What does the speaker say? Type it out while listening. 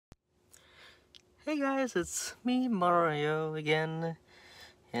Hey guys, it's me, Mario, again,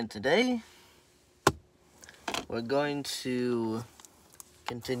 and today we're going to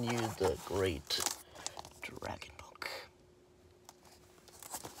continue the Great Dragon Book.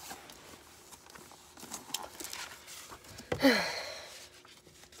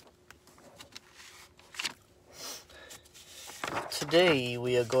 Today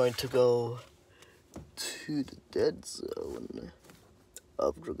we are going to go to the dead zone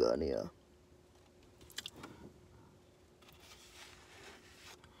of Dragania.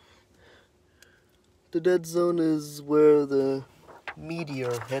 The dead zone is where the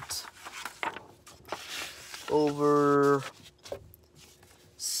meteor hit over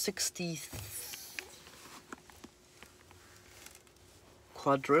 60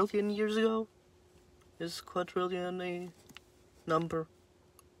 quadrillion years ago. Is quadrillion a number?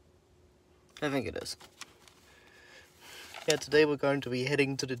 I think it is. Yeah, today we're going to be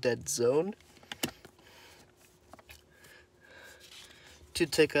heading to the dead zone to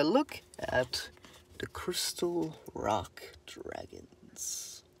take a look at the Christle Ruck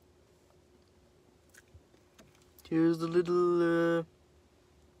Dragons. Here's the little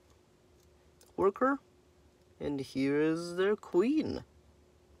worker, and here is their queen.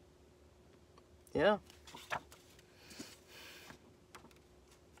 Yeah.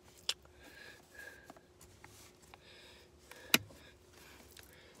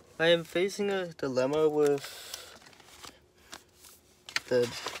 I am facing a dilemma with the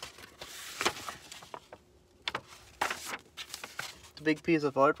big piece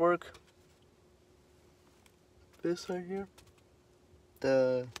of artwork. This right here.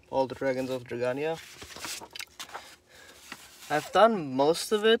 All the Dragons of Dragania. I've done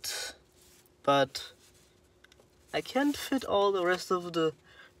most of it, but I can't fit all the rest of the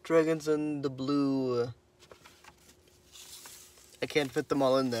dragons in the blue. I can't fit them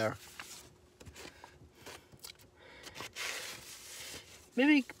all in there.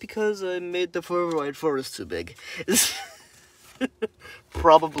 Maybe because I made the Forever White Forest too big.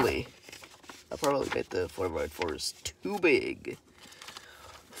 Probably. I probably made the Forever White Forest too big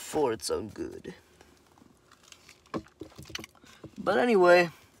for its own good. But anyway,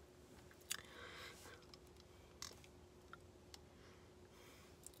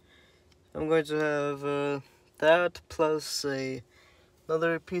 I'm going to have that plus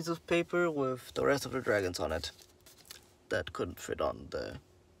another piece of paper with the rest of the dragons on it. That couldn't fit on the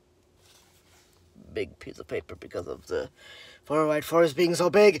big piece of paper because of the Forever White Forest being so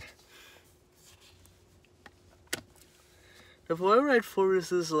big. The Forever White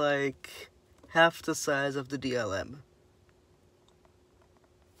Forest is like half the size of the DLM.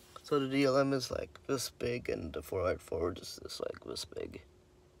 So the DLM is like this big and the Forever White Forest is like this big.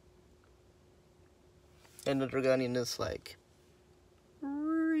 And the Draganian is like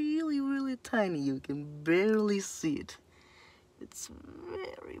really tiny. You can barely see it. It's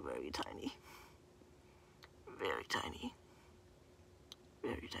very tiny. Very tiny.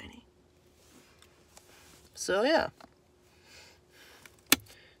 Very tiny. So yeah.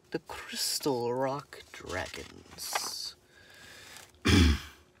 The Christle Ruck Dragons.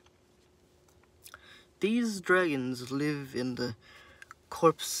 These dragons live in the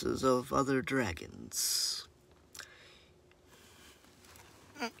corpses of other dragons.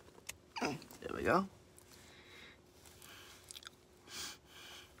 There we go.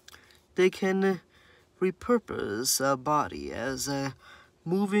 They can repurpose a body as a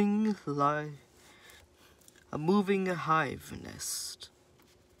moving hive nest.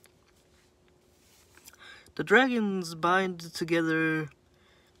 The dragons bind together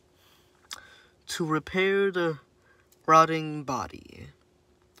to repair the rotting body.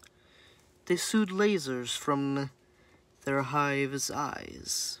 They shoot lasers from their hive's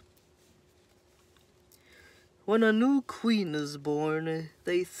eyes. When a new queen is born,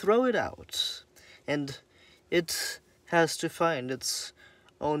 they throw it out, and it has to find its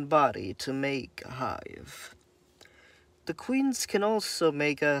own body to make a hive. The queens can also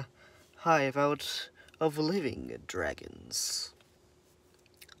make a hive out of living dragons.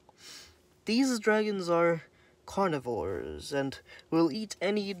 These dragons are carnivores and will eat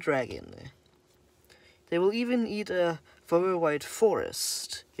any dragon. They will even eat a Forever White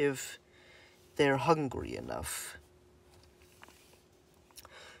Forest if they're hungry enough.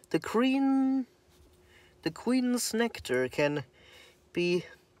 The queen's nectar can be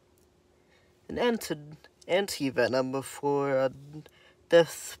an anti-venom for a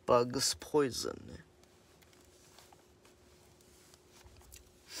death bug's poison.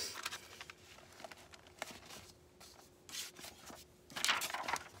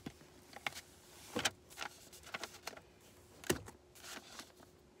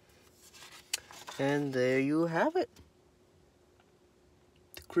 And there you have it.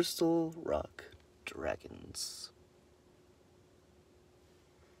 The Christle Ruck Dragons.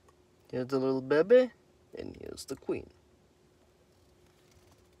 Here's the little baby, and here's the queen.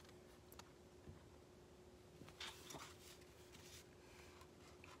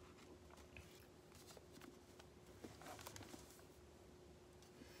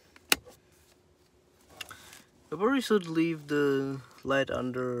 I probably should leave the light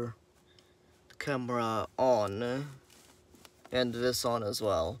under the camera on, and this on as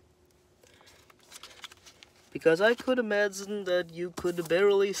well. Because I could imagine that you could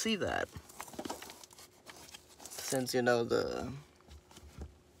barely see that. Since, you know, the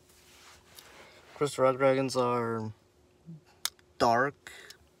Christle Ruck Dragons are dark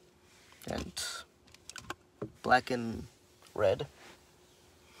and black and red.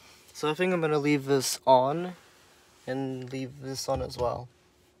 So I think I'm gonna leave this on and leave this on as well.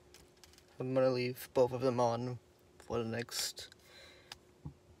 I'm gonna leave both of them on for the next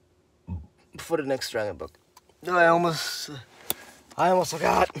dragon book. I almost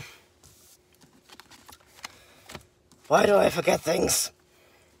forgot. Why do I forget things?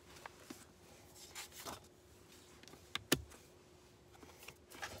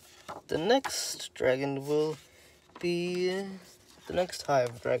 The next dragon will be, the next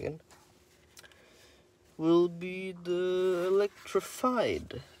hive dragon will be the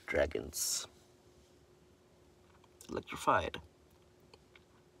electrified dragons. Electrified.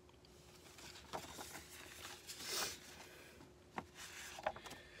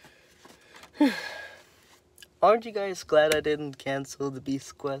 Aren't you guys glad I didn't cancel the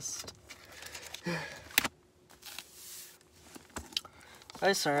Beast Quest?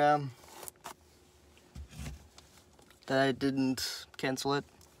 Hi, Sarah. That I didn't cancel it.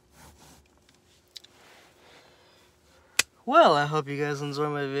 Well, I hope you guys enjoy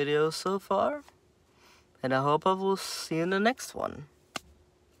my video so far. And I hope I will see you in the next one.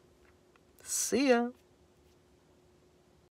 See ya!